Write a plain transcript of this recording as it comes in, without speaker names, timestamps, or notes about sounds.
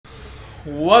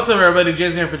What's up, everybody?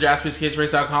 Jason here for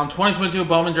JaspysCaseBreaks.com. 2022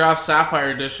 Bowman Draft Sapphire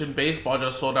Edition. Baseball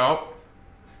just sold out.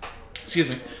 Excuse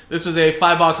me. This was a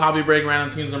 5-box hobby break,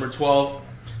 random teams number 12.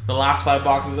 The last 5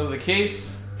 boxes of the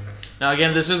case. Now,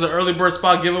 again, this is an early bird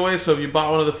spot giveaway, so if you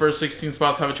bought one of the first 16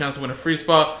 spots, have a chance to win a free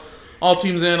spot. All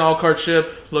teams in, all cards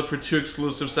ship. Look for 2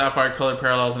 exclusive Sapphire color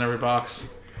parallels in every box.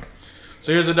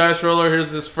 So here's the dice roller.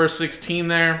 Here's this first 16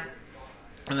 there.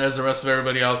 And there's the rest of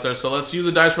everybody else there. So let's use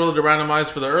a dice roller to randomize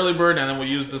for the early bird, and then we'll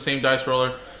use the same dice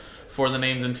roller for the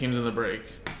names and teams in the break.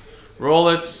 Roll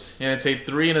it, and it's a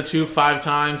 3 and a 2 5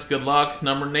 times. Good luck.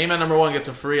 Name at number 1 gets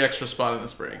a free extra spot in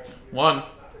this break. 1,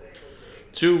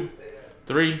 2,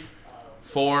 3,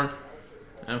 4,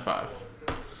 and 5.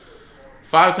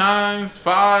 5 times,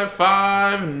 5,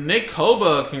 5. Nick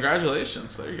Hoba,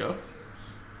 congratulations. There you go.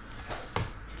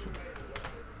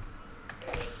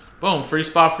 Boom, free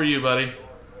spot for you, buddy.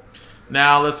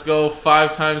 Now let's go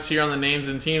 5 times here on the names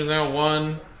and teams now.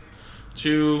 1,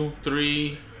 2,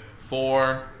 3,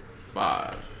 4,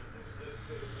 5.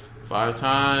 5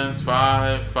 times,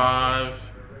 5,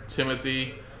 5.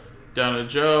 Timothy, down to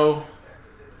Joe.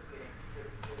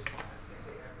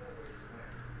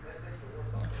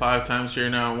 5 times here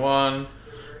now. 1,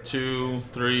 2,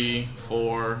 3,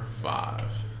 4, 5.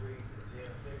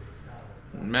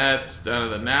 Mets, down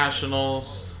to the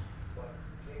Nationals.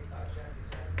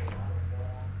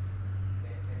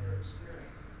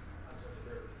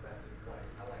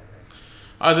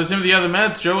 The Timothy, the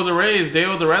Mets, Joe with the Rays, Dave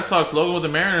with the Red Sox, Logan with the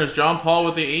Mariners, John Paul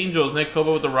with the Angels, Nick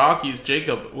Koba with the Rockies,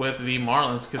 Jacob with the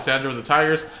Marlins, Cassandra with the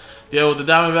Tigers, Dale with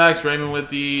the Diamondbacks, Raymond with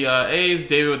the A's,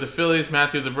 David with the Phillies,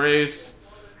 Matthew with the Braves,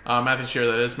 Matthew Shearer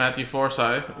that is, Matthew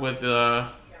Forsythe with the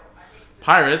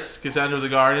Pirates, Cassandra with the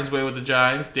Guardians, Wade with the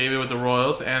Giants, David with the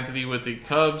Royals, Anthony with the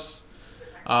Cubs,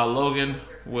 Logan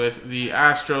with the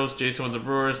Astros, Jason with the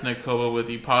Brewers, Nick Koba with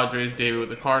the Padres, David with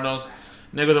the Cardinals,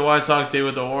 Nick with the White Sox, Dave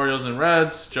with the Orioles and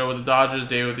Reds, Joe with the Dodgers,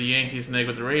 Dave with the Yankees, Nick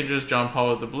with the Rangers, John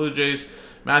Paul with the Blue Jays,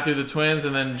 Matthew with the Twins,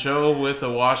 and then Joe with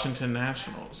the Washington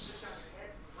Nationals.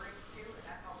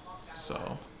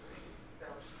 So,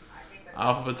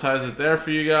 alphabetize it there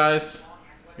for you guys.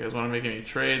 If you guys want to make any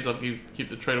trades, I'll keep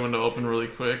the trade window open really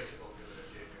quick.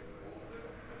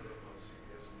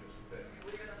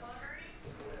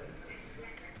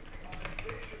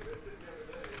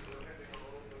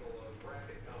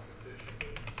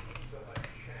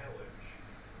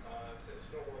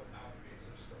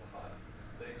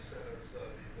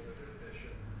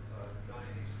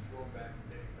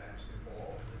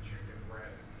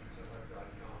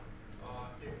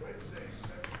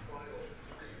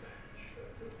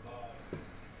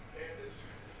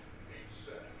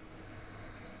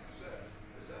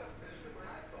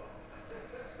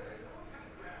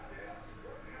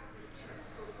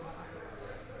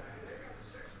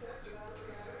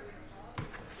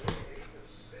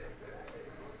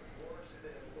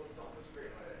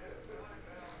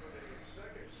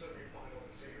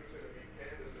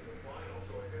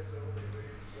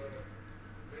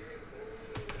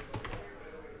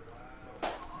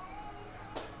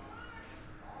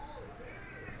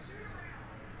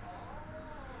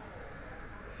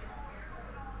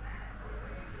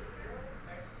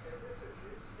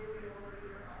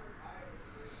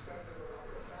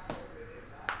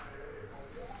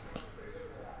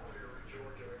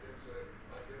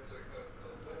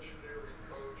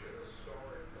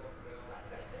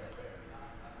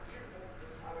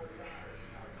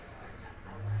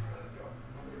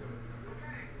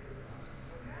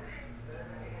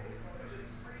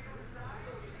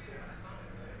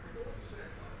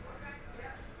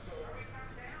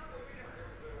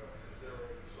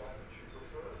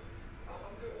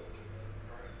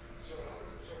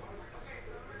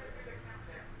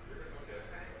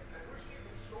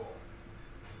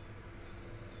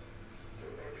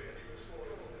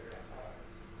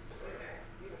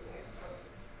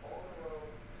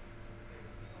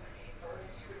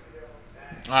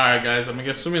 Alright, guys, I'm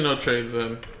assuming no trades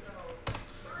in.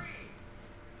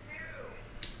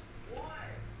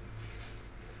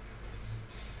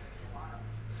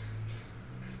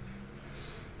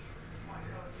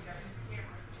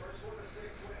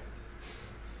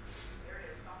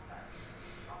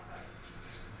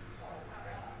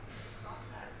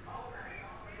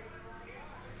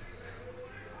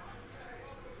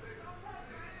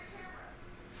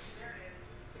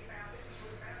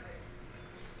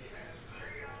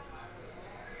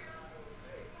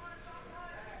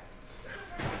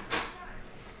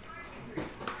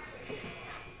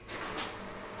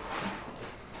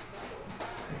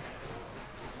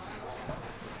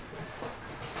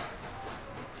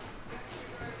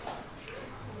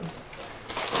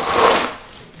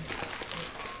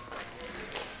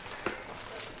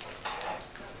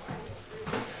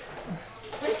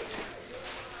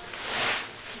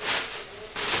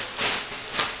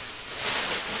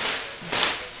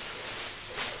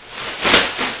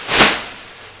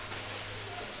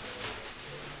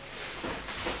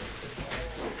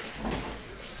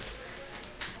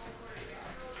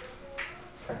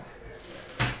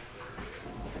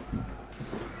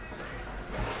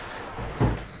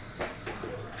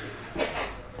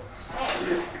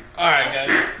 Alright,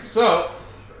 guys. So,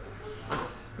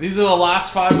 these are the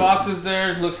last 5 boxes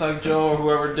there. Looks like Joe or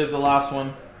whoever did the last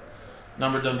one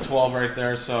numbered them 12 right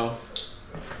there. So,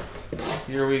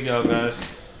 here we go,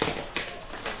 guys.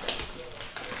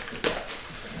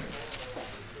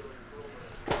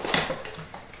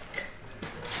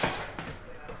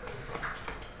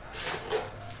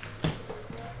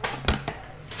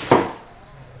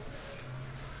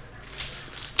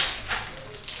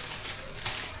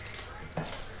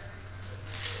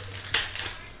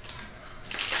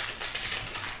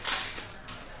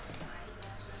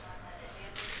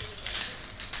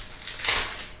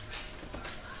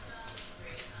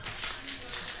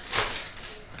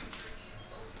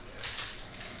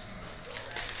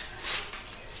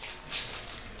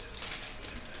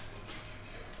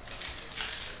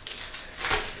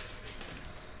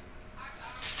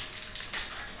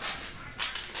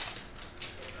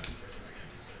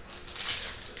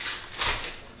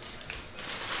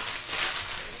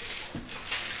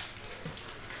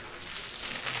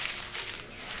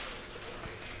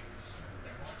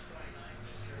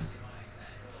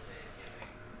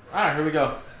 Alright, here we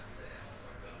go.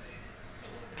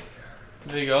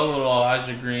 There you go, a little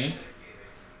Elijah Green.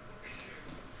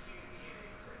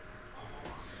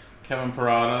 Kevin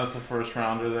Parada, that's a first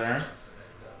rounder there.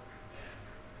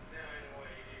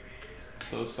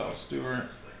 So South Stewart.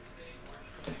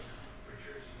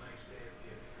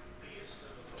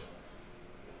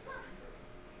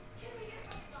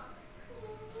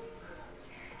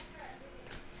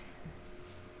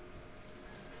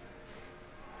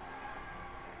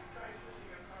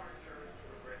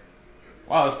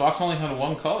 Wow, this box only had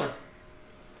 1 color.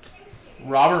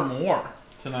 Robert Moore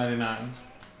 /99.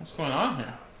 What's going on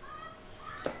here?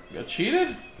 You got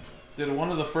cheated? Did one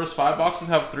of the first 5 boxes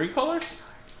have 3 colors?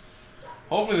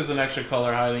 Hopefully there's an extra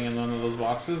color hiding in one of those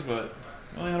boxes, but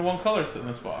we only had 1 color in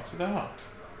this box. What the hell?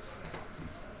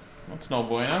 That's no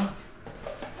bueno.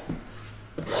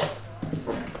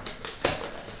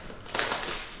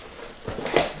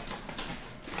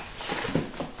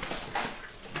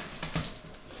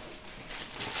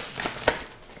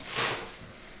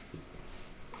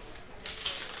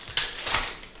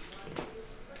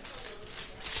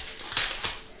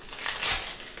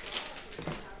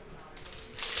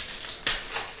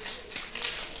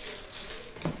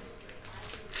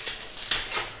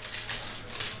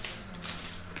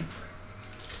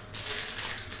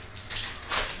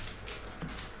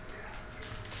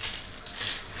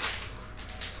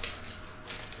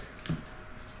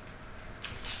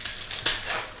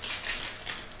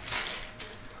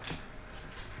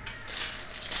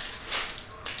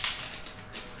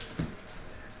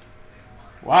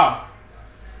 Wow.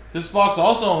 This box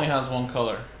also only has 1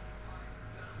 color.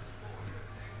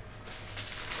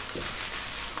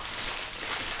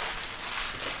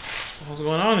 What's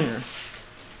going on here?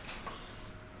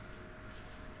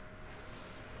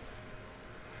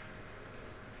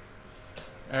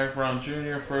 Eric Brown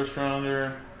Jr., first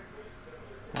rounder.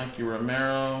 Mikey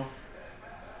Romero.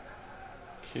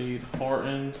 Cade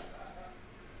Horton.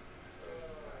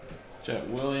 Jet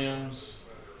Williams.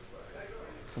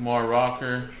 Kumar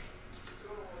Rocker.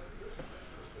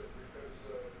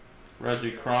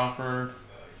 Reggie Crawford.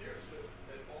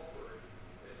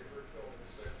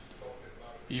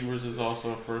 Evers is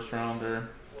also a first rounder.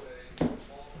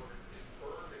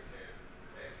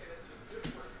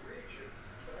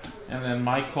 And then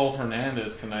Michael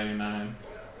Hernandez /99.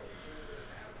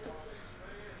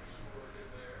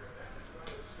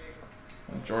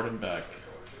 And Jordan Beck.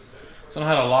 So I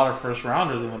had a lot of first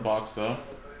rounders in the box though.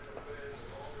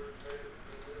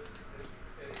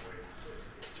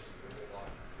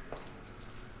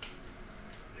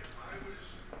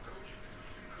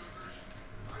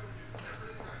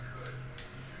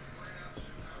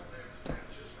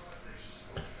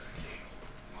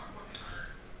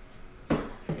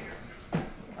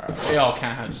 They all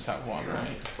can't just have 1,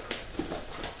 right?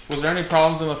 Was there any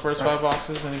problems in the first 5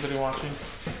 boxes? Anybody watching?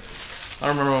 I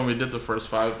don't remember when we did the first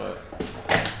 5, but...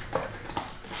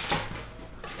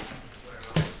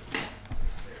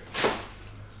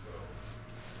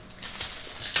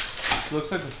 It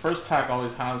looks like the first pack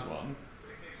always has 1.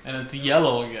 And it's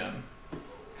yellow again.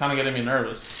 It's kind of getting me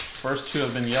nervous. First 2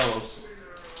 have been yellows.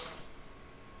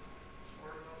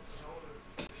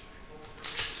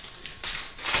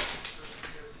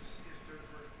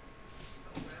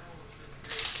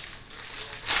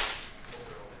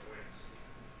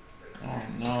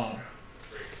 No.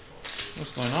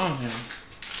 What's going on here?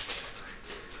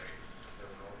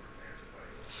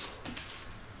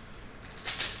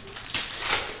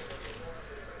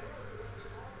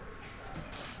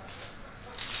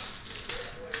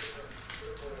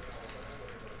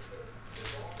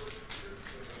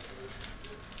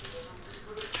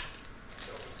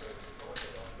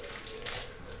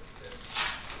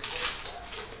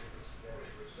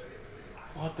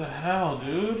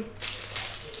 dude.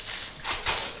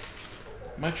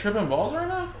 Am I tripping balls right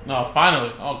now? No,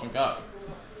 finally. Oh my god.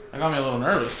 That got me a little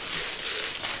nervous.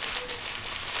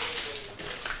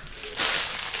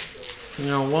 You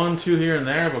know, 1, 2 here and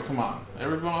there, but come on.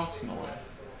 Every box? No way.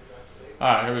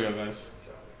 Alright, here we go, guys.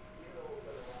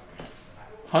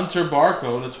 Hunter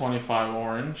Barco to 25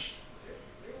 orange.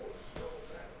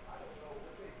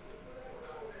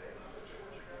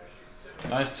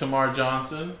 Nice Tamar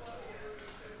Johnson.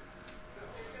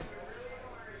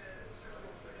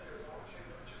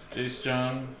 Jace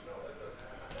John.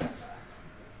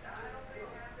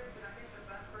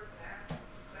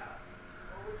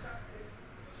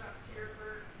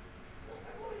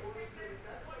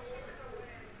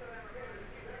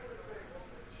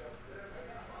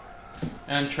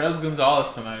 And Trez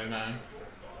Gonzalez to 99.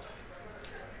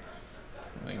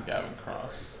 I think Gavin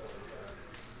Cross.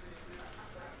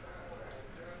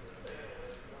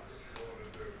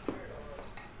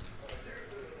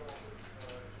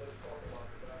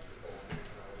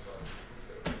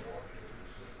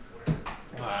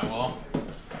 Alright, well,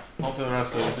 hopefully the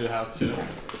rest of those do have 2.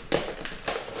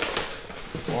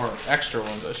 Or extra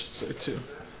ones, I should say, too.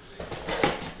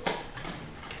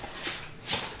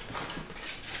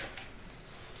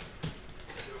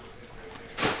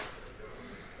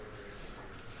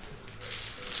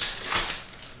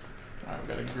 Alright, we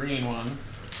got a green one.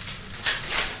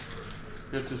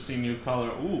 Good to see new color.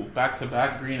 Ooh,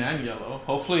 back-to-back green and yellow.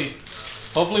 Hopefully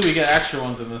we get extra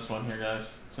ones in this one here,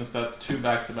 guys. Since that's 2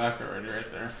 back-to-back already right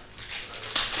there.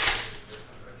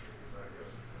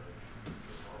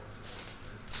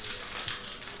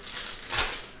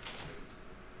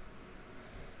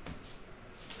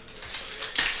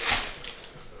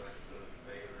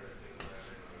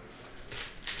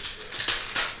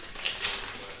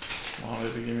 Come on,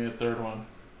 baby, give me a third one.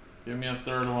 Give me a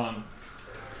third one.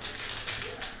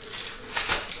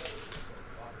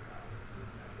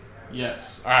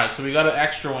 Yes. Alright, so we got an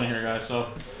extra one here, guys.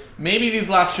 So maybe these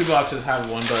last 2 boxes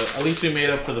have one, but at least we made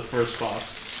up for the first box.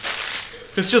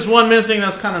 If it's just one missing,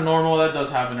 that's kind of normal. That does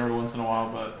happen every once in a while,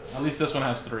 but at least this one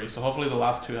has 3. So hopefully the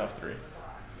last 2 have 3.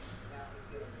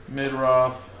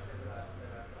 Mid-rough.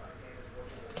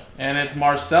 And it's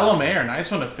Marcelo Mayer. Nice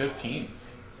one to 15.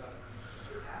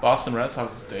 Boston Red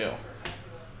Sox is Dale.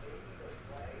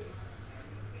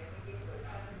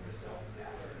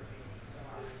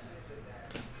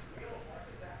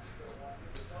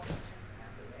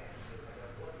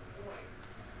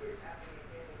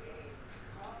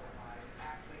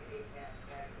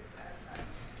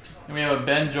 And we have a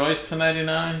Ben Joyce to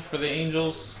 99 for the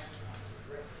Angels.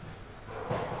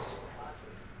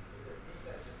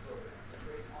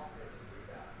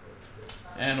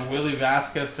 And Willie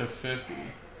Vasquez to 50.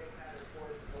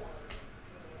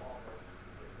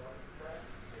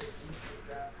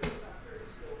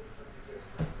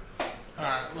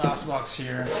 Alright, last box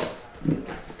here.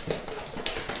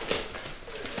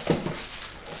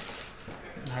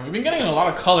 We've been getting a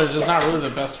lot of colors, just not really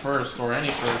the best first or any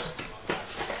first.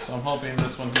 So I'm hoping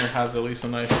this one here has at least a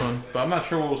nice one. But I'm not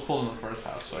sure what was pulled in the first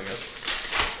half, so I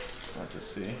guess we'll have to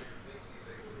see.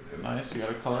 Nice, you got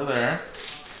a color there.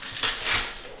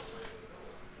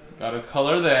 Got a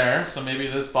color there, so maybe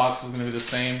this box is going to be the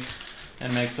same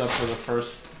and makes up for the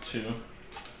first 2.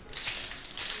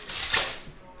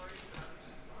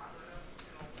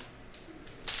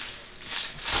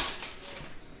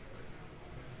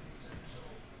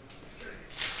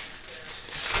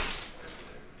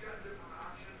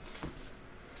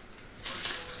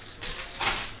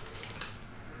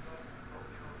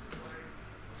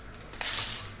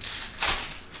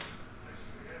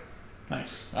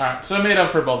 Nice. Alright, so I made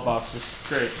up for both boxes.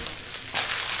 Great.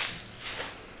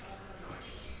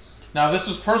 Now, if this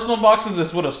was personal boxes,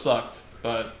 this would have sucked.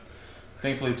 But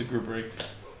thankfully, it's a group break.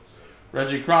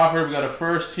 Reggie Crawford, we got a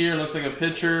first here. Looks like a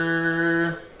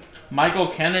pitcher. Michael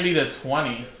Kennedy to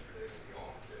 20.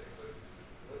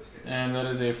 And that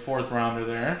is a 4th rounder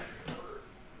there.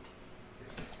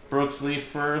 Brooks Lee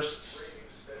first.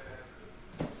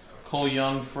 Cole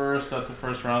Young first. That's a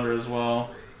 1st rounder as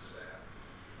well.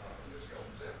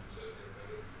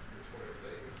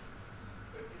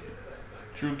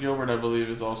 Drew Gilbert, I believe,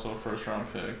 is also a 1st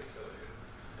round pick.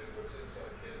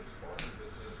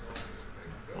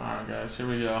 Alright, guys, here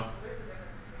we go.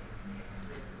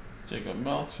 Jacob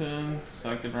Melton,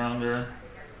 2nd rounder.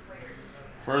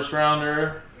 1st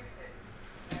rounder,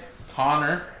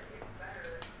 Connor.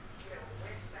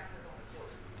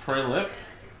 Prelip,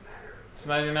 it's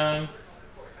 99.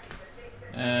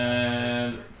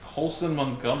 And Colson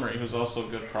Montgomery, who's also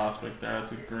a good prospect there.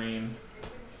 That's a green.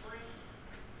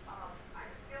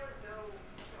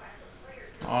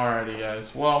 Alrighty,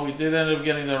 guys. Well, we did end up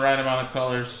getting the right amount of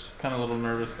colors. Kind of a little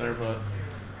nervous there, but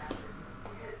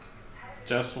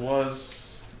just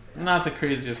was not the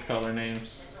craziest color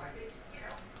names.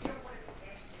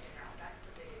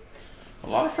 A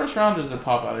lot of first rounders that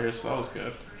pop out of here, so that was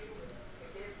good.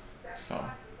 So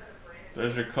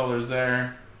there's your colors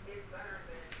there.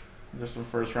 There's some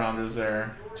first rounders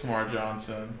there. Tamar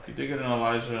Johnson. You did get an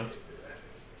Elijah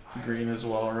Green as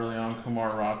well early on.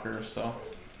 Kumar Rocker. So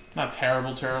not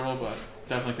terrible, but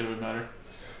definitely could have been better.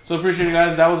 So appreciate it,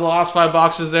 guys. That was the last 5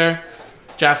 boxes there.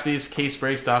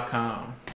 JaspysCaseBreaks.com.